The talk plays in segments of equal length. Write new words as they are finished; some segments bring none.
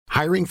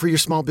Hiring for your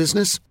small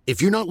business?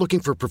 If you're not looking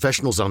for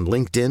professionals on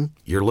LinkedIn,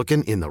 you're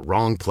looking in the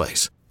wrong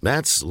place.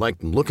 That's like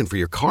looking for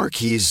your car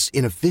keys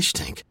in a fish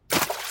tank.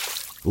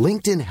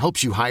 LinkedIn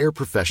helps you hire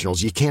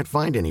professionals you can't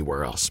find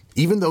anywhere else,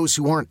 even those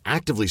who aren't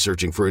actively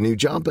searching for a new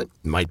job but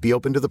might be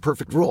open to the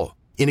perfect role.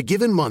 In a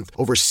given month,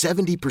 over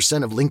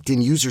 70% of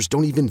LinkedIn users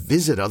don't even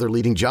visit other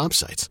leading job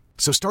sites.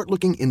 So start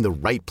looking in the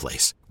right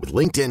place. With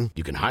LinkedIn,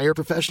 you can hire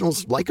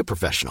professionals like a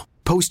professional.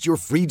 Post your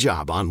free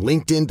job on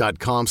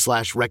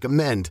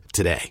linkedin.com/recommend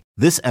today.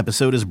 This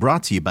episode is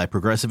brought to you by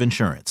Progressive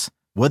Insurance.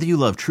 Whether you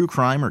love true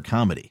crime or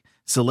comedy,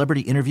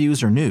 celebrity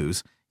interviews or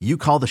news, you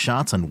call the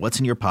shots on what's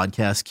in your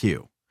podcast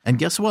queue. And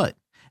guess what?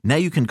 Now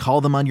you can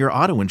call them on your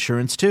auto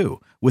insurance too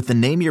with the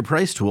Name Your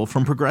Price tool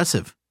from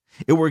Progressive.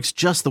 It works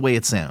just the way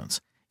it sounds.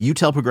 You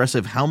tell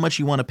Progressive how much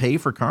you want to pay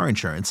for car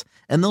insurance,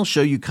 and they'll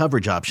show you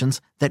coverage options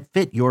that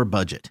fit your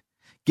budget.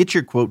 Get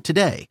your quote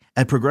today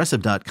at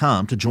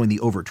Progressive.com to join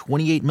the over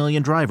 28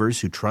 million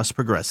drivers who trust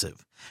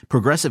Progressive.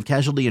 Progressive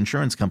Casualty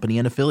Insurance Company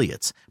and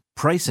Affiliates.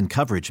 Price and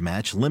coverage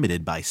match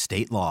limited by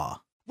state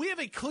law. We have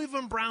a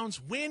Cleveland Browns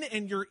win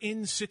and you're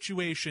in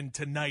situation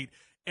tonight,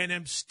 and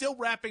I'm still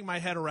wrapping my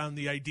head around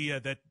the idea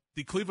that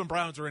the Cleveland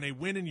Browns are in a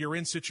win and you're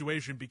in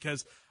situation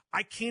because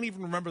I can't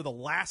even remember the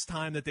last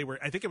time that they were.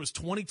 I think it was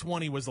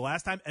 2020 was the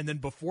last time, and then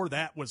before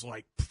that was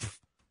like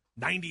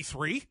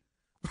 93.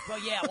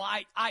 Well, yeah,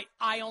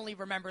 I only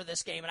remember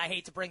this game, and I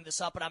hate to bring this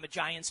up, but I'm a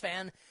Giants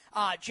fan.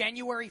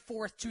 January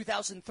 4th,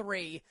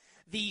 2003,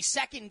 the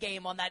second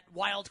game on that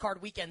wild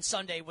card weekend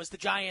Sunday was the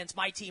Giants,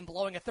 my team,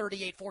 blowing a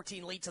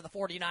 38-14 lead to the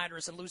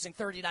 49ers and losing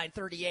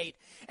 39-38.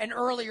 And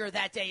earlier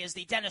that day is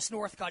the Dennis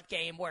Northcutt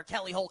game where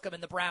Kelly Holcomb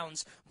and the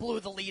Browns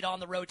blew the lead on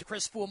the road to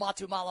Chris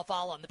Fuamatu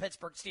Malafala and the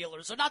Pittsburgh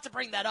Steelers. So not to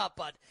bring that up,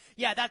 but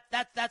yeah,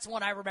 that's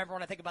one I remember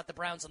when I think about the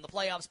Browns in the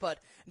playoffs. But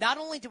not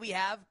only do we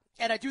have,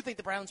 and I do think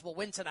the Browns will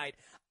win tonight,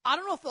 I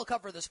don't know if they'll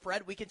cover the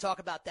spread. We can talk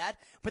about that.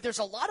 But there's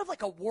a lot of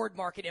like award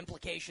market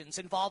implications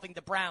involving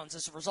the Browns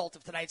as a result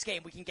of tonight's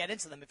game. We can get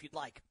into them if you'd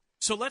like.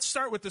 So let's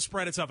start with the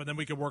spread itself, and then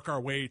we can work our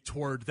way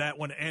toward that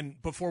one.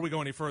 And before we go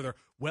any further,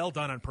 well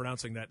done on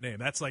pronouncing that name.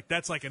 That's like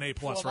an A+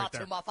 right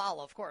there.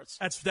 Mafala, of course.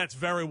 That's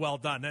very well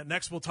done.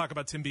 Next, we'll talk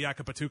about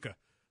Timbiaka Patuka.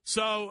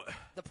 So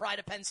the pride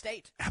of Penn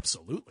State.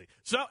 Absolutely.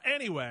 So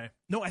anyway,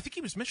 no, I think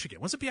he was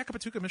Michigan. Was it Biaka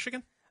Patuka,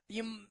 Michigan?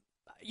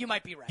 You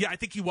might be right. Yeah, I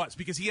think he was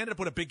because he ended up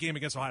with a big game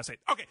against Ohio State.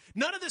 Okay,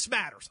 none of this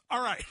matters.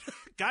 All right.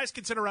 Guys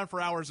can sit around for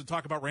hours and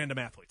talk about random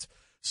athletes.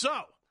 So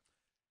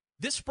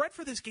this spread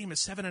for this game is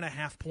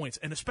 7.5 points,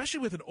 and especially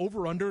with an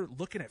over-under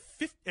looking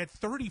at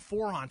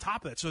 34 on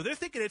top of it. So they're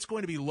thinking it's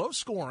going to be low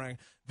scoring.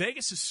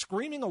 Vegas is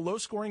screaming a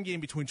low-scoring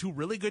game between two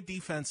really good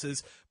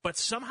defenses, but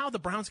somehow the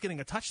Browns getting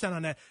a touchdown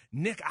on that.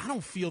 Nick, I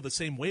don't feel the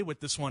same way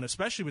with this one,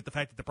 especially with the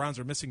fact that the Browns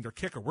are missing their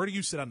kicker. Where do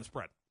you sit on the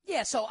spread?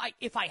 Yeah, so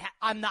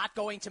I'm not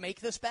going to make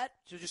this bet,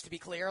 so just to be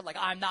clear, like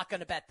I'm not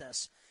going to bet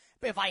this.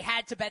 But if I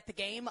had to bet the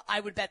game,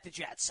 I would bet the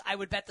Jets. I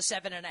would bet the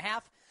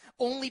 7.5.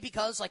 Only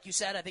because, like you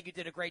said, I think you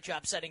did a great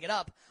job setting it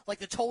up. Like,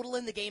 the total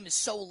in the game is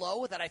so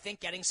low that I think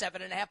getting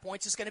 7.5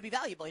 points is going to be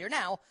valuable here.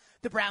 Now,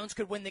 the Browns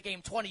could win the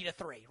game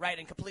 20-3, right,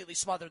 and completely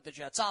smother the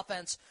Jets'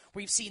 offense.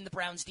 We've seen the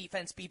Browns'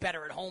 defense be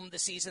better at home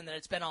this season than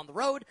it's been on the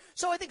road.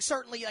 So I think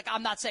certainly, like,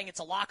 I'm not saying it's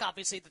a lock,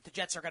 obviously, that the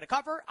Jets are going to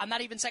cover. I'm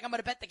not even saying I'm going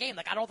to bet the game.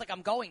 Like, I don't think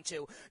I'm going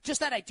to.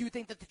 Just that I do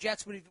think that the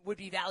Jets would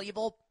be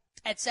valuable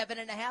at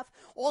 7.5.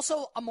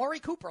 Also, Amari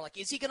Cooper, like,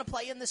 is he going to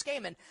play in this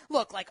game? And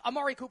look, like,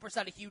 Amari Cooper's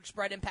not a huge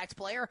spread impact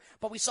player,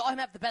 but we saw him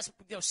have the best,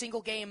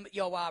 single game,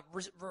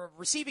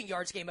 receiving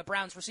yards game a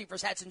Browns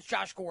receivers had since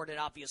Josh Gordon,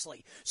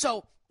 obviously.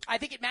 So I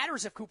think it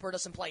matters if Cooper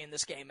doesn't play in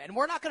this game, and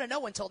we're not going to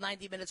know until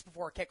 90 minutes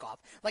before kickoff.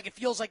 Like, it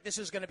feels like this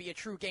is going to be a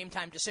true game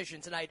time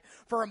decision tonight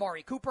for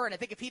Amari Cooper, and I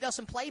think if he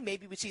doesn't play,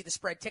 maybe we see the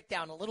spread tick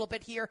down a little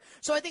bit here.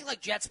 So I think,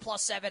 like, Jets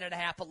plus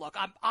 7.5, but look,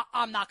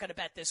 I'm not going to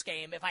bet this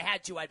game. If I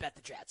had to, I'd bet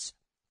the Jets.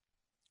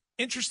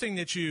 Interesting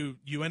that you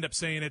end up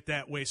saying it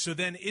that way. So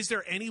then, is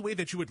there any way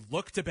that you would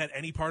look to bet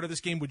any part of this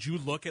game? Would you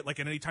look at like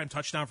an anytime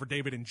touchdown for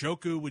David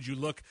Njoku? Would you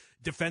look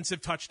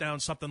defensive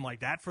touchdown, something like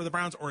that for the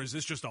Browns? Or is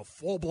this just a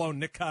full-blown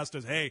Nick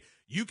Kostos, hey,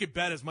 you could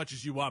bet as much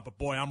as you want, but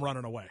boy, I'm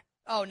running away?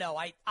 Oh, no,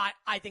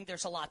 I think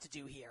there's a lot to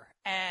do here.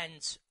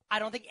 And I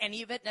don't think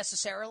any of it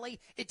necessarily,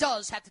 it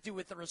does have to do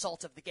with the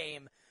result of the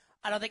game.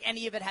 I don't think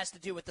any of it has to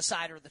do with the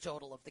side or the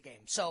total of the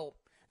game. So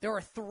there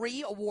are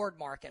 3 award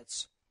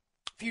markets,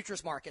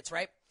 futures markets,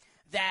 right,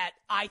 that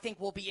I think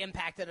will be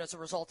impacted as a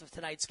result of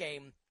tonight's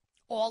game,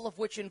 all of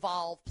which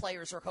involve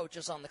players or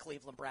coaches on the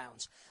Cleveland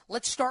Browns.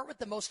 Let's start with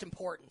the most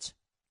important.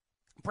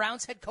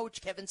 Browns head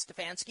coach Kevin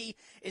Stefanski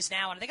is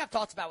now, and I think I've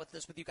talked about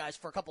this with you guys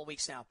for a couple of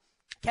weeks now,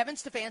 Kevin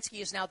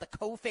Stefanski is now the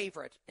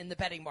co-favorite in the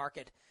betting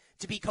market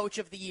to be coach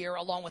of the year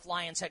along with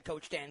Lions head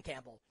coach Dan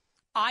Campbell.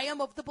 I am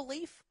of the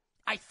belief,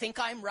 I think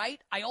I'm right.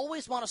 I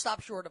always want to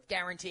stop short of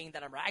guaranteeing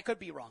that I'm right. I could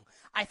be wrong.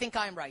 I think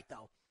I'm right,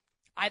 though.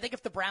 I think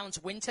if the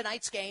Browns win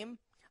tonight's game,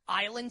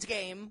 Island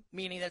game,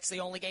 meaning that's the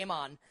only game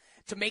on,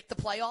 to make the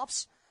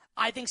playoffs,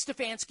 I think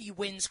Stefanski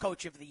wins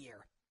Coach of the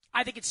Year.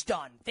 I think it's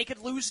done. They could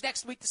lose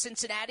next week to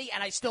Cincinnati,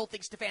 and I still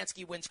think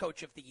Stefanski wins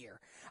Coach of the Year.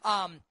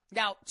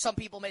 Now, some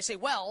people may say,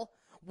 well,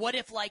 what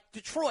if, like,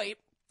 Detroit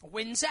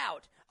wins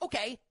out?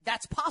 Okay,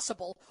 that's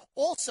possible.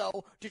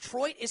 Also,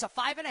 Detroit is a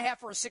 5.5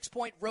 or a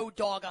 6-point road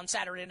dog on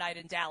Saturday night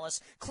in Dallas.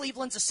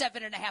 Cleveland's a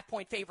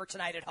 7.5-point favorite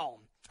tonight at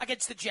home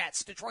against the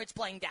Jets. Detroit's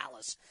playing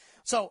Dallas.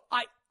 So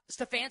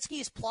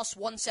Stefanski is plus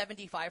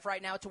 175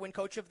 right now to win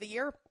Coach of the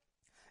Year.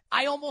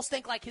 I almost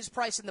think like his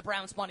price and the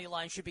Browns' money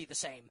line should be the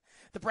same.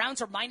 The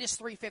Browns are minus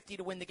 350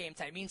 to win the game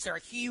tonight. It means they're a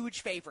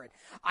huge favorite.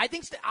 I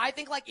think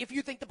like if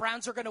you think the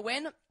Browns are going to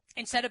win,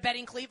 instead of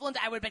betting Cleveland,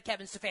 I would bet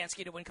Kevin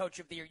Stefanski to win Coach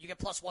of the Year. You get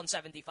plus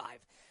 175.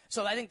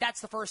 So I think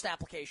that's the first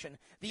application.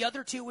 The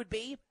other two would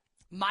be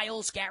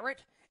Myles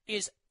Garrett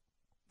is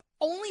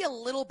only a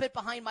little bit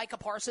behind Micah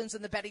Parsons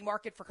in the betting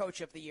market for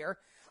Coach of the Year.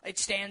 It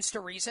stands to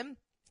reason.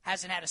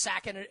 Hasn't had a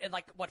sack in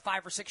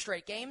 5 or 6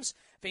 straight games.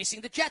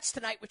 Facing the Jets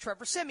tonight with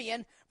Trevor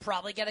Siemian,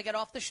 probably going to get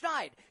off the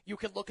schneid. You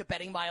could look at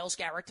betting Myles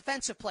Garrett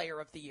Defensive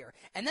Player of the Year.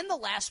 And then the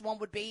last one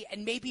would be,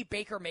 and maybe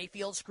Baker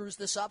Mayfield screws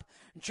this up,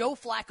 Joe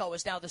Flacco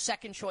is now the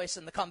second choice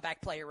in the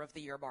Comeback Player of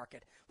the Year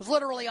market. Was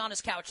literally on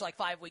his couch like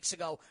 5 weeks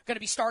ago, going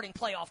to be starting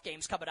playoff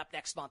games coming up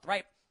next month,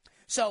 right?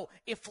 So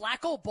if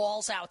Flacco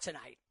balls out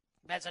tonight,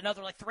 that's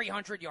another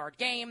 300-yard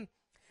game.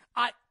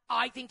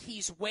 I think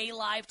he's way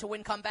live to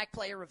win Comeback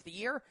Player of the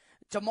Year.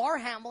 Damar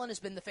Hamlin has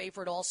been the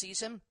favorite all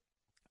season.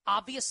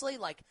 Obviously,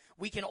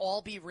 we can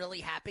all be really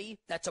happy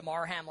that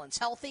Damar Hamlin's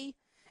healthy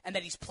and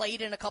that he's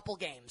played in a couple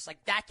games.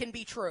 That can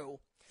be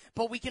true.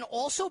 But we can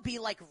also be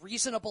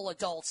reasonable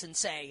adults and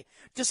say,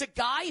 does a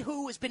guy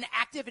who has been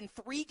active in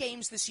 3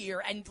 games this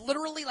year and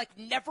literally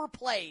never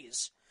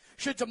plays,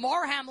 should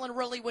Damar Hamlin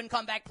really win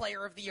Comeback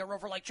Player of the Year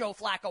over Joe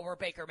Flacco or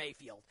Baker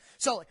Mayfield?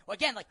 So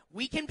again,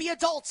 we can be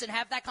adults and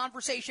have that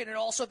conversation and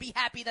also be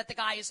happy that the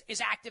guy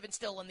is active and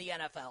still in the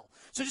NFL.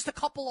 So just a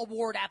couple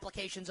award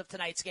applications of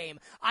tonight's game.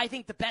 I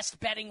think the best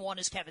betting one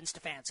is Kevin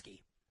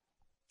Stefanski.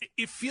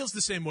 It feels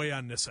the same way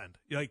on this end.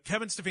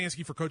 Kevin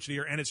Stefanski for Coach of the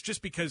Year, and it's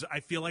just because I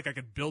feel like I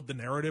could build the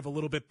narrative a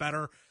little bit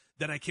better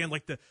than I can.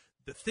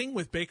 The thing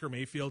with Baker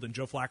Mayfield and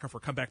Joe Flacco for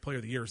Comeback Player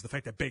of the Year is the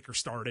fact that Baker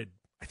started,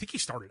 I think he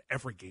started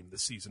every game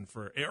this season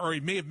or he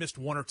may have missed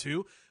 1 or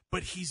 2,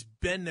 but he's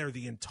been there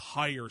the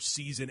entire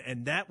season.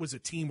 And that was a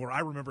team where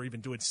I remember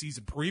even doing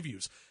season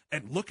previews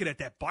and looking at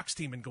that Bucs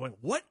team and going,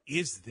 what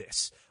is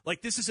this?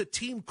 This is a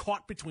team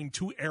caught between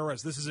 2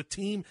 eras. This is a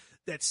team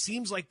that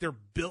seems like they're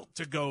built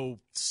to go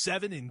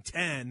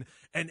 7-10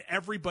 and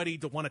everybody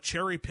to want to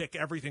cherry pick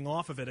everything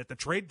off of it at the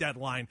trade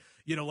deadline,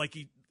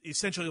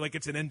 essentially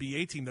it's an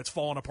NBA team that's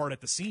fallen apart at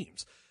the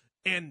seams.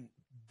 And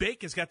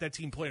Bake has got that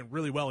team playing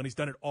really well, and he's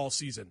done it all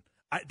season.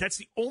 That's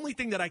the only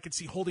thing that I could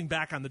see holding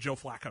back on the Joe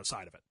Flacco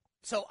side of it.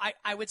 So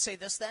I would say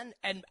this then,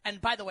 and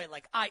by the way,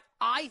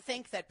 I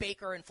think that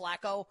Baker and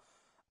Flacco,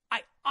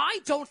 I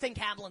don't think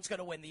Hamlin's going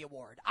to win the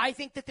award. I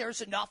think that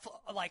there's enough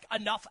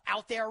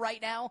out there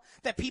right now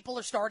that people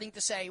are starting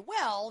to say,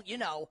 well,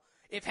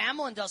 if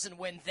Hamlin doesn't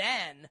win,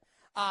 then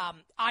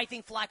I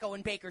think Flacco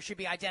and Baker should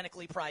be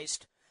identically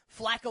priced.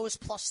 Flacco is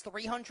plus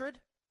 300.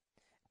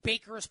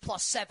 Baker is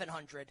plus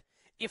 700.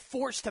 If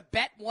forced to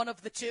bet one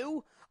of the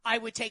two, I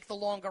would take the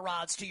longer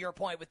odds, to your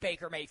point, with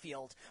Baker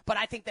Mayfield. But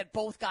I think that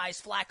both guys,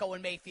 Flacco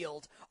and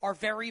Mayfield, are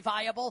very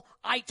viable.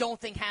 I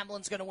don't think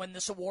Hamlin's going to win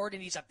this award,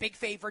 and he's a big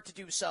favorite to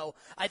do so.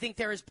 I think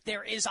there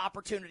is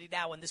opportunity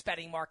now in this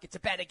betting market to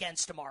bet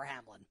against Damar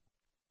Hamlin.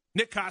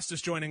 Nick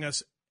Kostos joining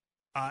us,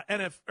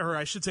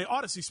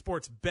 Audacy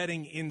Sports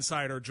betting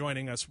insider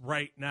joining us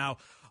right now.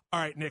 All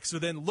right, Nick, so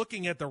then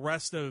looking at the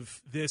rest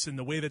of this and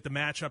the way that the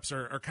matchups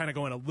are kind of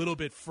going a little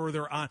bit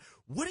further on,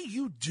 what do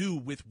you do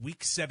with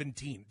Week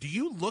 17? Do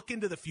you look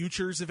into the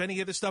futures of any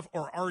of this stuff,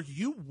 or are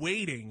you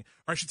waiting,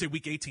 or I should say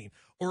Week 18,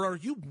 or are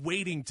you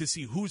waiting to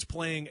see who's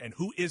playing and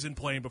who isn't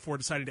playing before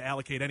deciding to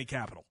allocate any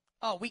capital?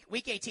 Oh,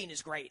 week 18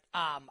 is great.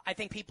 I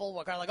think people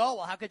are kind of oh,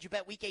 well, how could you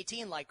bet Week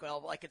 18 like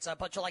it's a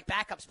bunch of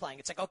backups playing?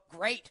 It's oh,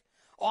 great,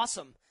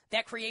 awesome.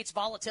 That creates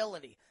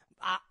volatility.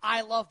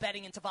 I love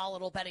betting into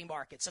volatile betting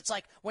markets. It's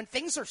when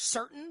things are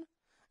certain,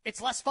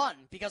 it's less fun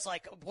because,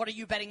 what are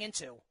you betting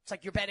into?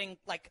 It's you're betting,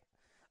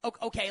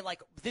 okay,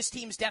 this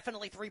team's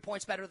definitely 3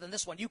 points better than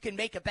this one. You can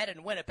make a bet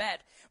and win a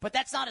bet, but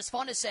that's not as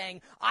fun as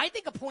saying, I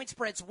think a point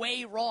spread's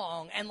way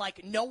wrong, and,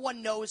 no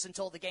one knows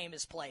until the game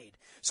is played.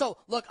 So,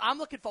 look, I'm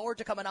looking forward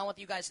to coming on with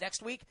you guys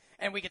next week,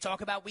 and we can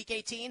talk about Week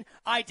 18.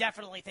 I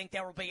definitely think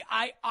there will be,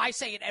 I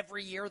say it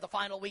every year, the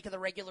final week of the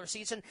regular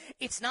season.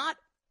 It's not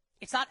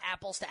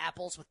apples to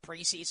apples with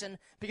preseason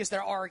because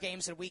there are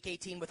games in Week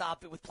 18 with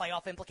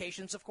playoff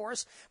implications, of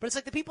course. But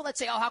it's the people that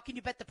say, oh, how can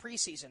you bet the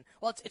preseason?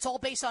 Well, it's all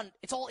based on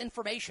 – it's all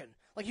information.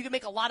 You can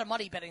make a lot of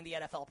money betting the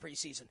NFL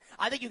preseason.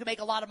 I think you can make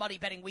a lot of money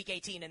betting Week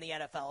 18 in the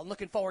NFL. I'm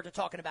looking forward to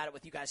talking about it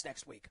with you guys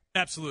next week.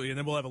 Absolutely, and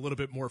then we'll have a little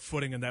bit more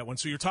footing in that one.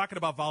 So you're talking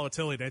about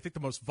volatility. I think the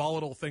most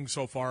volatile thing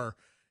so far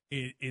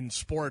in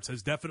sports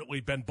has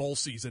definitely been bowl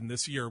season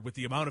this year with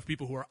the amount of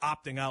people who are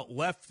opting out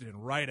left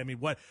and right. I mean,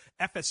 what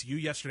FSU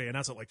yesterday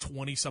announced that like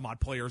 20 some odd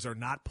players are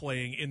not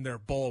playing in their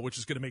bowl, which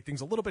is going to make things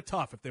a little bit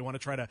tough if they want to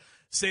try to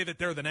say that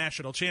they're the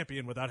national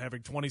champion without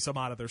having 20 some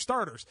odd of their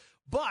starters.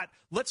 But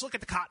let's look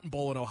at the Cotton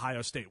Bowl in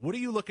Ohio State. What are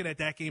you looking at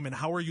that game, and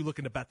how are you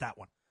looking to bet that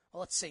one?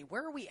 Well, let's see.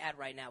 Where are we at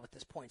right now with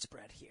this point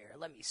spread here?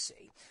 Let me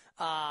see.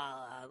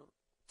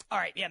 All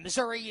right, yeah,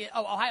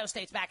 Ohio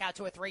State's back out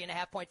to a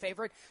 3.5-point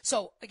favorite.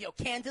 So,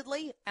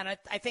 candidly, and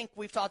I think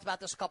we've talked about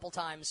this a couple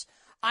times,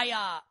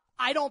 I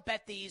don't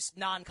bet these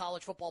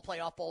non-college football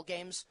playoff bowl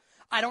games.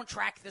 I don't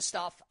track this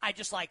stuff. I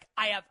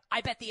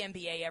bet the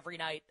NBA every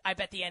night. I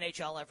bet the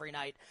NHL every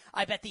night.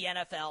 I bet the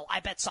NFL. I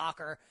bet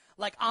soccer.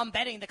 Like, I'm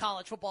betting the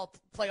college football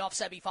playoff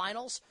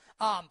semifinals,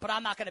 but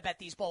I'm not going to bet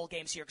these bowl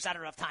games here because I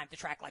don't have time to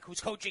track, like,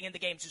 who's coaching in the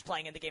games, who's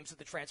playing in the games with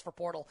the transfer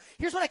portal.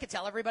 Here's what I can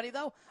tell everybody,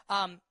 though.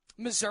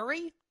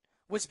 Missouri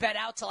was bet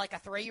out to like a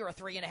 3 or a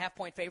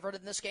 3.5-point favorite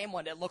in this game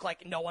when it looked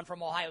like no one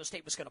from Ohio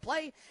State was going to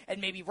play, and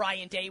maybe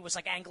Ryan Day was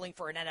like angling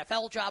for an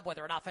NFL job,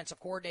 whether an offensive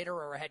coordinator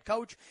or a head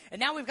coach.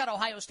 And now we've got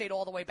Ohio State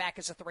all the way back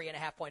as a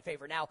 3.5-point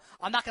favorite. Now,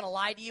 I'm not going to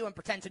lie to you and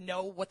pretend to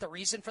know what the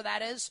reason for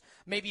that is.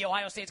 Maybe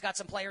Ohio State's got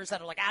some players that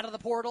are like out of the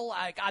portal.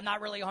 I'm not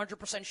really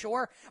 100%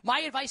 sure. My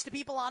advice to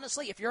people,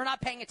 honestly, if you're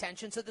not paying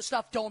attention to this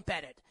stuff, don't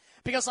bet it.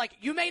 Because, like,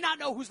 you may not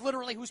know who's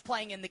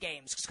playing in the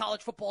games because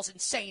college football is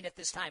insane at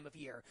this time of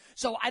year.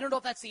 So I don't know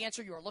if that's the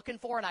answer you were looking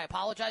for, and I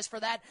apologize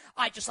for that.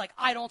 I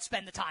don't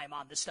spend the time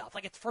on this stuff.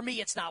 Like, for me,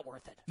 it's not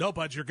worth it. No,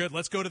 Bud, you're good.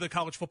 Let's go to the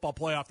college football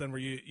playoff then,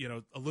 where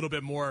you a little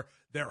bit more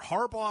there.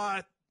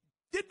 Harbaugh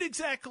didn't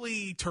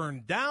exactly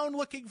turn down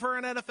looking for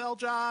an NFL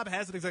job,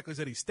 hasn't exactly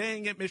said he's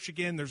staying at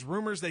Michigan. There's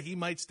rumors that he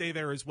might stay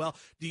there as well.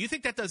 Do you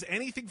think that does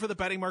anything for the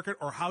betting market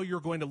or how you're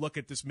going to look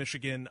at this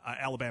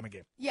Michigan-Alabama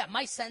game? Yeah,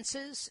 my sense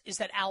is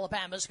that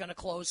Alabama's going to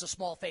close a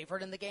small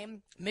favorite in the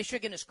game.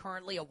 Michigan is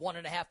currently a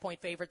 1.5-point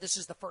favorite. This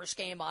is the first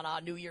game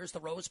on New Year's, the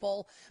Rose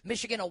Bowl.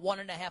 Michigan, a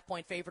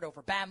 1.5-point favorite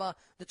over Bama.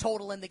 The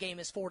total in the game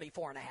is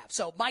 44.5.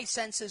 So my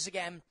sense is,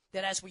 again,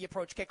 that as we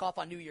approach kickoff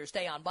on New Year's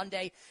Day on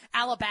Monday,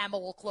 Alabama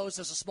will close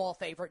as a small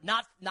favorite,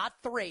 not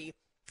 3,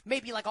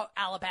 maybe like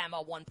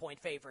Alabama 1-point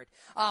favorite.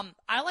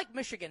 I like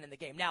Michigan in the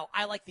game. Now,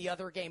 I like the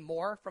other game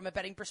more from a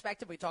betting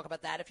perspective. We talk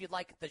about that if you'd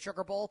like, the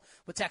Sugar Bowl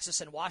with Texas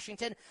and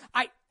Washington.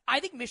 I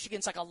think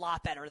Michigan's like a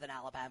lot better than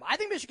Alabama. I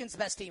think Michigan's the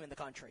best team in the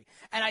country.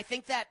 And I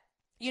think that,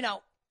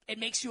 it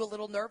makes you a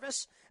little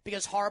nervous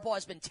because Harbaugh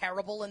has been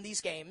terrible in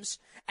these games,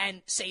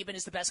 and Saban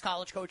is the best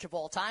college coach of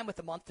all time with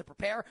a month to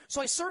prepare.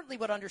 So I certainly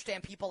would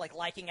understand people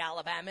liking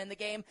Alabama in the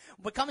game.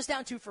 What comes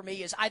down to for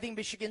me is I think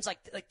Michigan's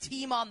like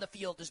team on the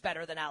field is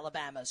better than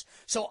Alabama's.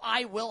 So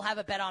I will have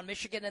a bet on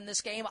Michigan in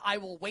this game. I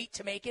will wait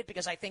to make it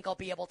because I think I'll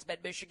be able to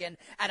bet Michigan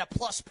at a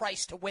plus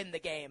price to win the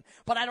game.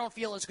 But I don't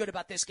feel as good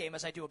about this game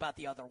as I do about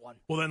the other one.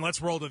 Well, then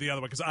let's roll to the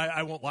other one because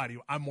I won't lie to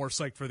you. I'm more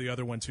psyched for the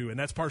other one too, and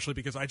that's partially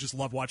because I just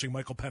love watching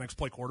Michael Penix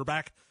play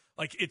quarterback.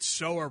 Like, it's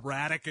so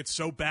erratic. It's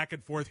so back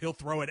and forth. He'll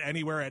throw it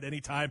anywhere at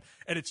any time,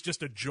 and it's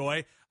just a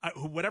joy.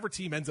 Whatever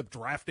team ends up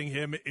drafting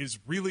him is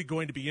really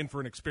going to be in for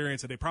an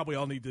experience, and they probably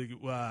all need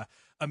to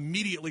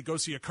immediately go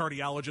see a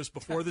cardiologist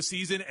before the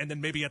season and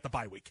then maybe at the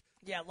bye week.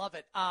 Yeah, love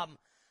it.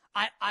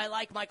 I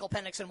like Michael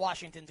Penix in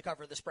Washington to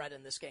cover the spread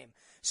in this game.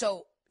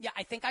 So, yeah,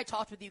 I think I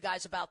talked with you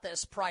guys about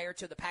this prior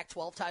to the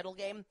Pac-12 title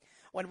game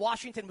when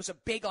Washington was a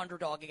big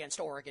underdog against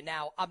Oregon.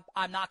 Now,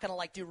 I'm not going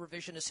to do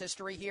revisionist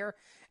history here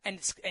and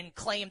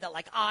claim that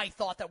I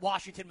thought that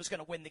Washington was going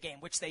to win the game,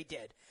 which they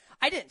did.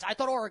 I didn't. I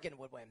thought Oregon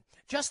would win.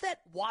 Just that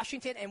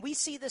Washington, and we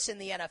see this in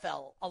the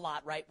NFL a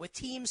lot, right? With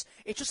teams,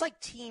 it's just like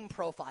team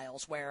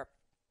profiles where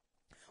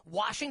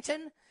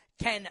Washington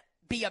can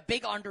be a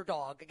big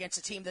underdog against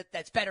a team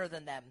that's better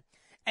than them,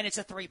 and it's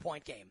a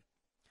 3-point game.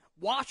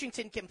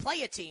 Washington can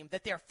play a team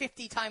that they're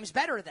 50 times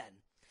better than,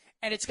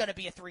 and it's going to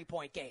be a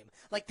 3-point game.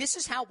 This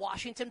is how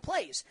Washington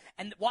plays.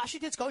 And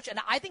Washington's coach, and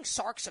I think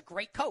Sark's a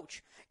great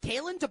coach.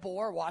 Kalen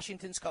DeBoer,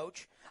 Washington's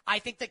coach, I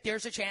think that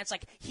there's a chance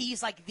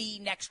he's the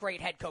next great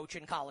head coach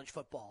in college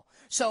football.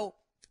 So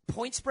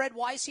point spread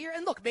wise here,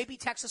 and look, maybe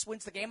Texas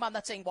wins the game. I'm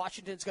not saying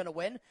Washington's going to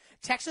win.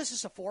 Texas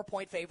is a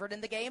 4-point favorite in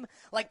the game.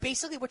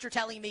 Basically what you're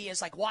telling me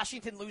is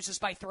Washington loses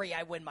by 3,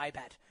 I win my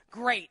bet.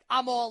 Great.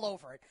 I'm all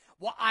over it.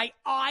 Well,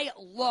 I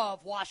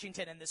love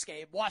Washington in this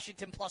game.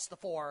 Washington plus the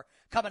 4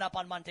 coming up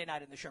on Monday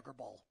night in the Sugar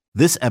Bowl.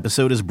 This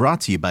episode is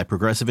brought to you by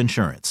Progressive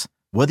Insurance.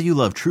 Whether you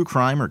love true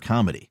crime or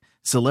comedy,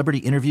 celebrity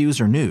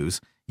interviews or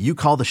news, you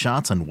call the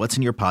shots on what's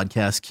in your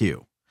podcast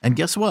queue. And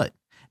guess what?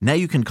 Now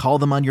you can call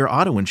them on your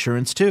auto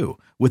insurance too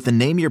with the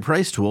Name Your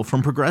Price tool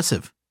from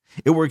Progressive.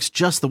 It works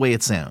just the way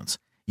it sounds.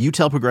 You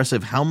tell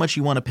Progressive how much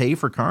you want to pay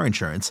for car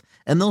insurance,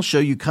 and they'll show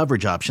you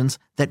coverage options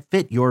that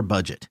fit your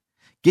budget.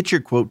 Get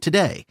your quote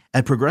today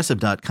at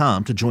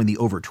Progressive.com to join the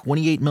over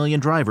 28 million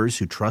drivers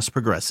who trust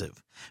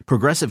Progressive.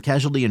 Progressive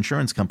Casualty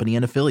Insurance Company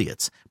and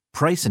Affiliates.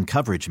 Price and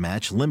coverage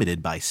match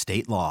limited by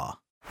state law.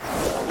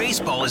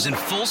 Baseball is in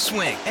full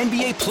swing.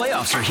 NBA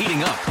playoffs are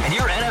heating up, and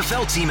your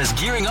NFL team is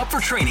gearing up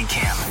for training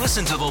camp.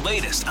 Listen to the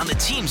latest on the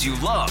teams you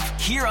love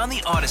here on the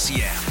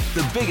Audacy app.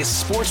 The biggest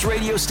sports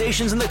radio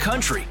stations in the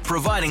country,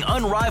 providing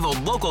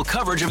unrivaled local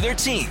coverage of their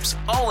teams,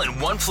 all in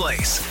one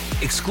place.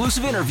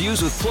 Exclusive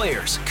interviews with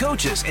players,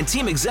 coaches, and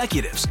team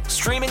executives,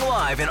 streaming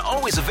live and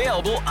always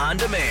available on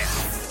demand.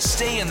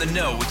 Stay in the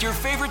know with your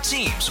favorite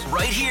teams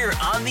right here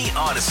on the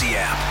Audacy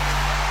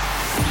app.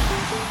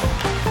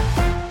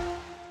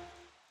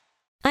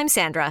 I'm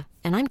Sandra,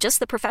 and I'm just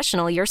the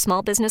professional your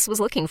small business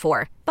was looking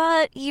for.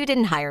 But you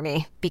didn't hire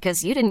me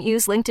because you didn't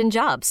use LinkedIn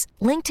Jobs.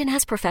 LinkedIn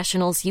has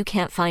professionals you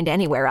can't find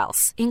anywhere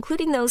else,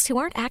 including those who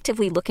aren't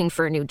actively looking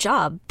for a new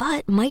job,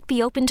 but might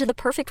be open to the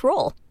perfect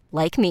role,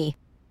 like me.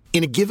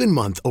 In a given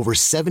month, over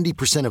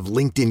 70% of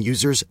LinkedIn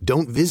users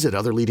don't visit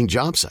other leading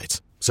job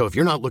sites. So if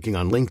you're not looking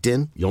on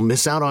LinkedIn, you'll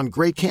miss out on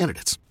great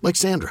candidates like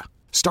Sandra.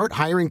 Start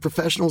hiring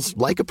professionals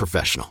like a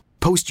professional.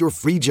 Post your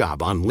free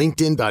job on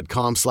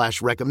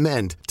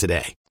linkedin.com/recommend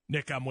today.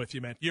 Nick, I'm with you,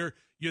 man. You're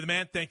the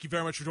man. Thank you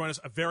very much for joining us.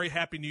 A very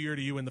happy New Year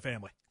to you and the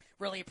family.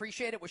 Really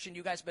appreciate it. Wishing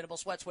you guys minimal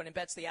sweats, winning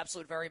bets, the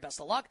absolute very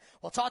best of luck.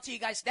 We'll talk to you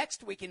guys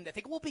next week, and I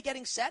think we'll be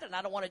getting set, and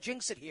I don't want to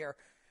jinx it here,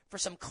 for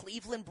some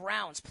Cleveland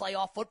Browns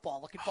playoff football.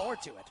 Looking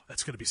forward to it.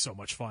 That's going to be so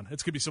much fun.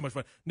 It's going to be so much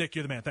fun. Nick,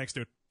 you're the man. Thanks,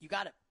 dude. You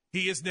got it.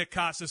 He is Nick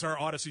Kostos, our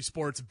Audacy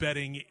Sports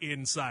betting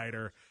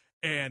insider.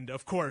 And,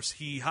 of course,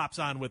 he hops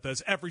on with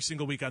us every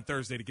single week on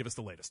Thursday to give us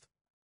the latest.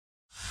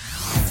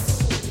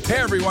 Hey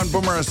everyone,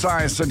 Boomer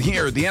Esiason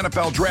here. The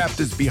NFL Draft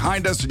is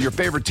behind us and your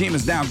favorite team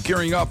is now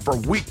gearing up for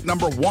week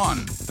number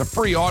 1. The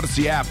free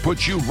Audacy app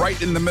puts you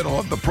right in the middle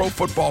of the pro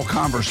football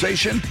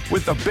conversation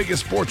with the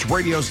biggest sports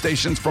radio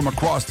stations from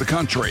across the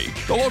country.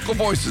 The local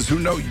voices who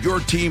know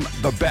your team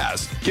the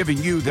best, giving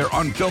you their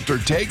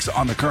unfiltered takes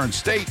on the current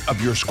state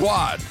of your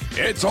squad.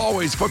 It's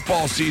always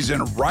football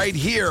season right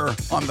here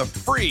on the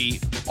free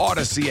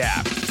Audacy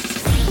app.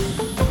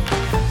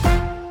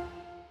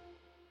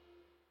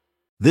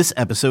 This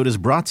episode is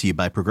brought to you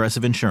by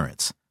Progressive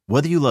Insurance.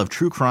 Whether you love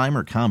true crime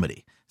or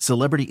comedy,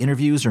 celebrity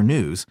interviews or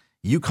news,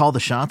 you call the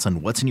shots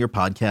on what's in your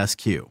podcast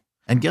queue.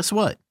 And guess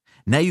what?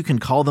 Now you can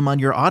call them on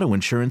your auto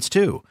insurance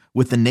too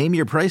with the Name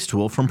Your Price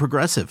tool from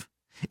Progressive.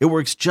 It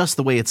works just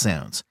the way it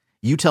sounds.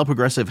 You tell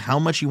Progressive how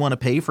much you want to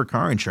pay for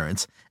car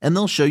insurance, and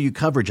they'll show you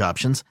coverage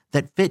options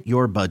that fit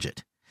your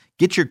budget.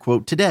 Get your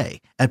quote today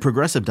at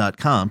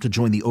Progressive.com to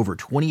join the over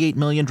 28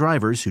 million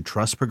drivers who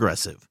trust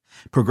Progressive.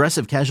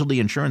 Progressive Casualty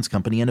Insurance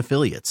Company and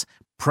Affiliates.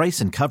 Price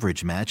and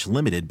coverage match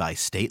limited by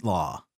state law.